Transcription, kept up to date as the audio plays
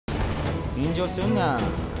緊張するな。あい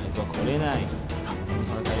つは来れない。この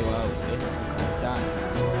戦いは俺たちの勝ちだ。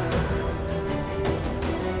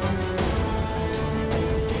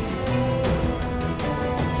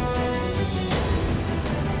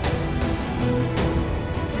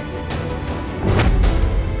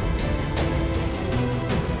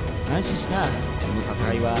安心しな。この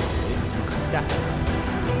戦いは俺たちの勝ちだ。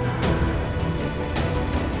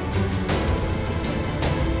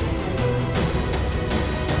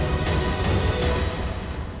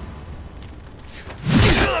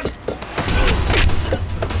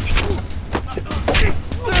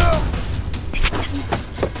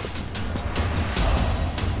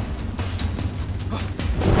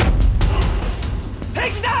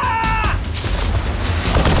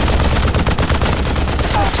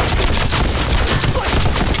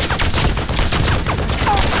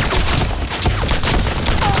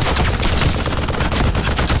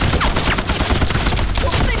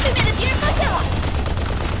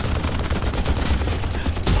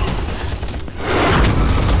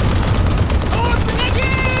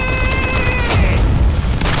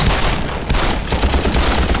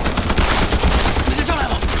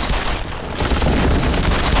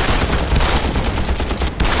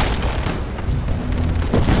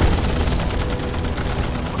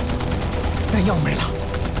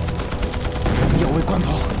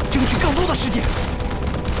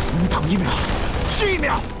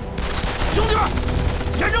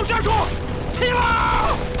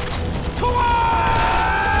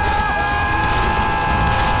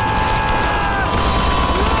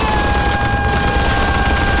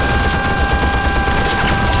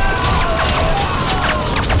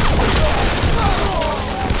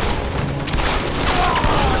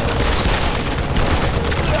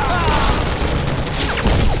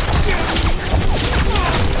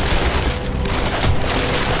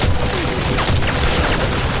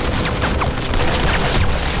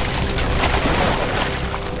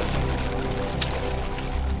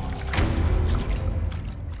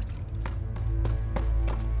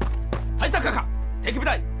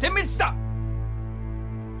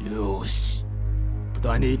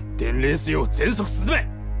レースを全速進め。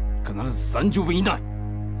必ず30分以内。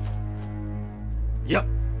いや、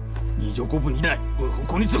25分以内。こ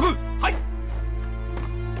こに着く。はい。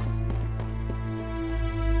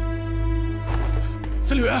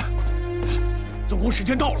司令员，总攻时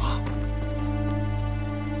间到了。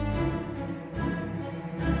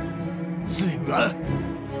司令员，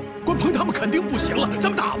关鹏他们肯定不行了，咱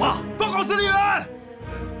们打吧。报告司令员。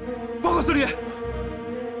报告司令员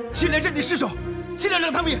，7连阵地失守。尽量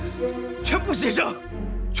让他们也全部牺牲，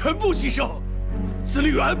全部牺牲！司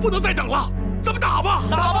令员不能再等了，咱们打吧！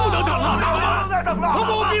打吧！不能等了，打吧！不能再等了！都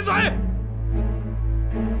给我闭嘴！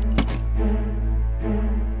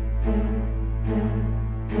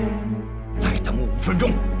再等5分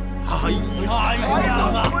钟！哎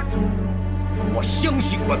呀！我相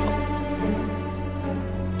信关鹏。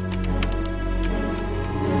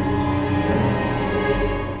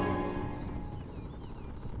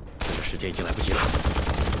时间已经来不及了。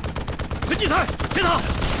快地才，天堂，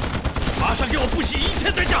马上给我不惜一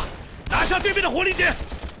切代价拿下对面的火力点。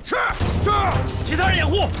是。其他人掩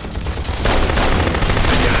护。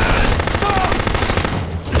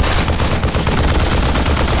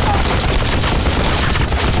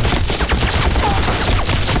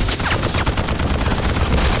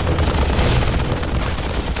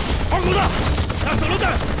二狗子，拿手榴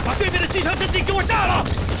弹把对面的机枪阵地给我炸了。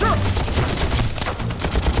是。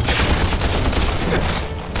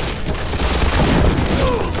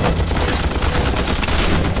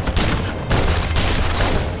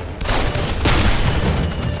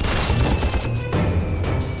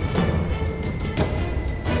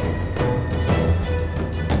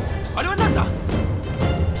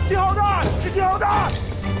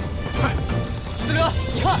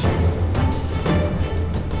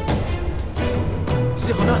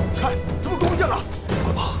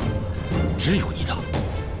只有一套。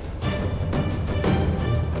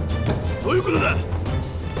どういうことだ？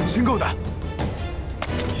新购的。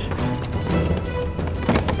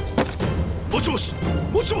もしもし、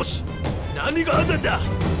もしもし、何があったんだ？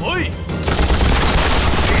おい。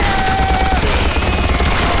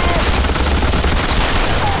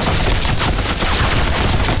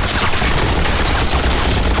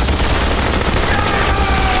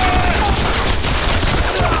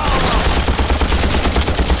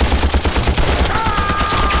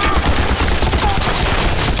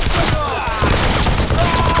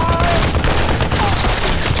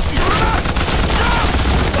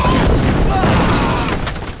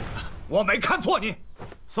我没看错你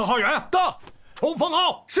，4号员到，冲锋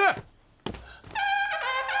号是。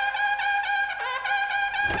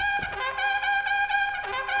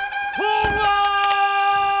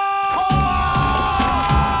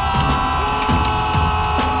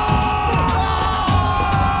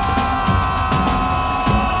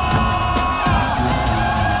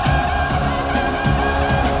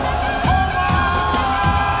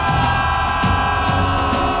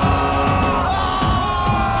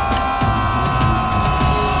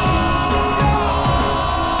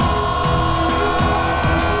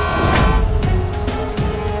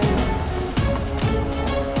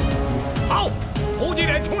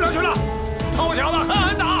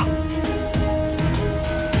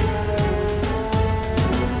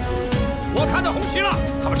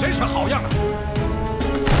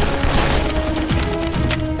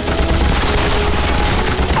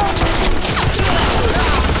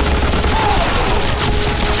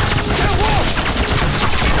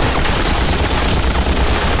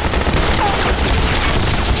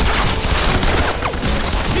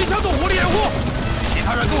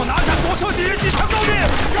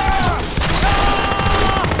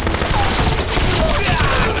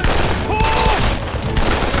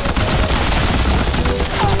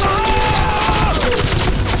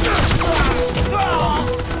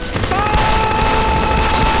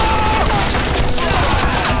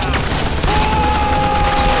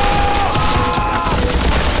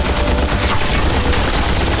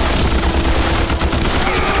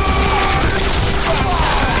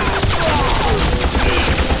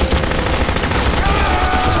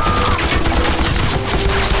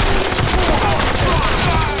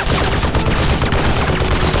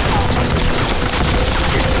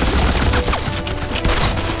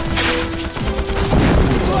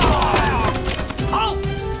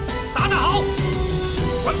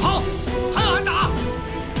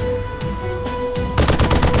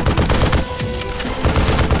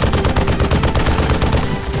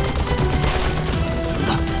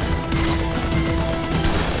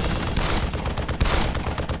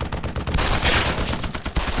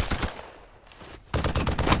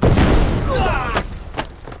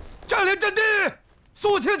阵地，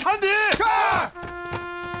肃清残敌。是。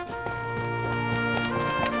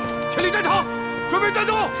清理战场，准备战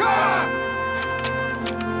斗。是。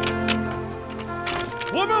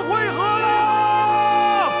我们会合了。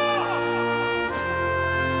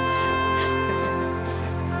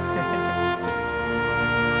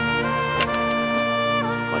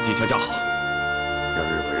把机枪架好，让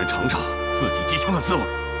日本人尝尝自己机枪的滋味。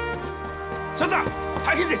小子，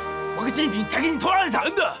大変です。我が陣地に敵に取られた。な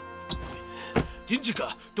んだ。 陣地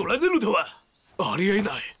か取られるとはありえ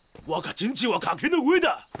ない。我が陣地は崖の上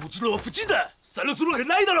だ。うちのは縁だ。それするわけ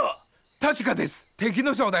ないだろ。確かです。敵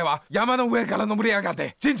の正体は山の上から登り上がっ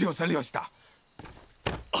て陣地を占領した。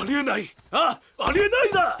ありえない。ありえな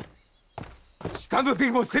いだ。下の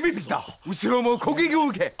敵も攻めてきた。後ろも攻撃を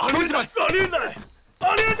受け。ありえない。ありえない。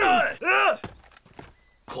ありえない。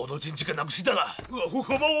この陣地がなくしたらここも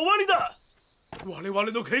終わりだ。我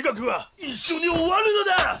々の計画は一緒に終わる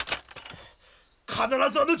のだ。 必ず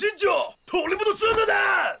あの陣地を取り戻すのだ。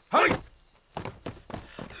はい。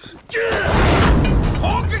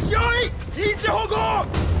砲撃用意、臨時方向。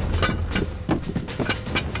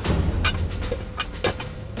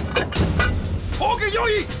砲撃用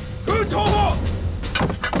意、空地方向。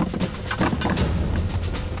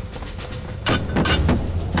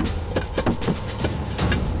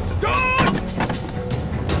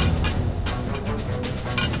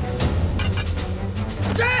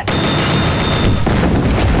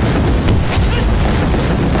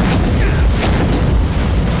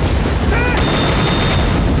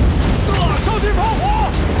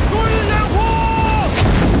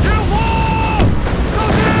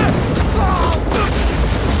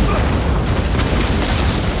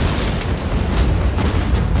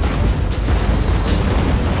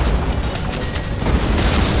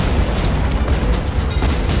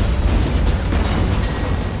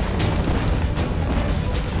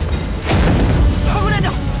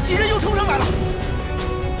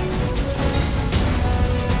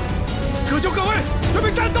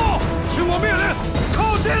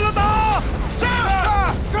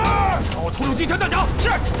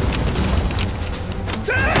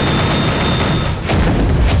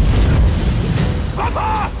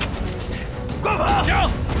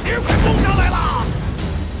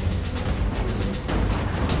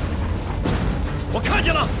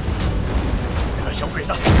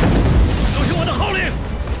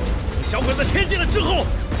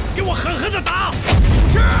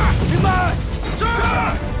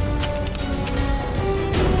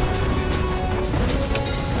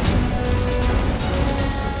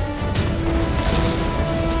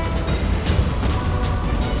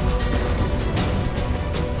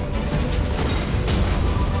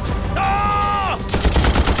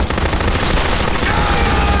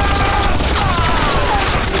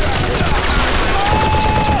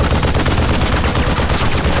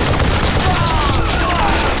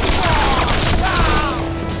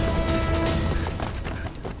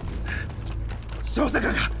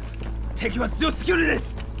強すぎるで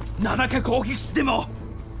す。7回攻撃しても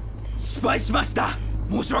失敗しました。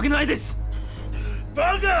申し訳ないです。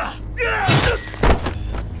バカ！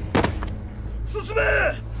進め！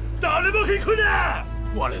誰も引くな！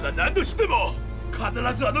我が何としても必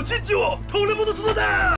ずあの陣地を取り戻すのだ！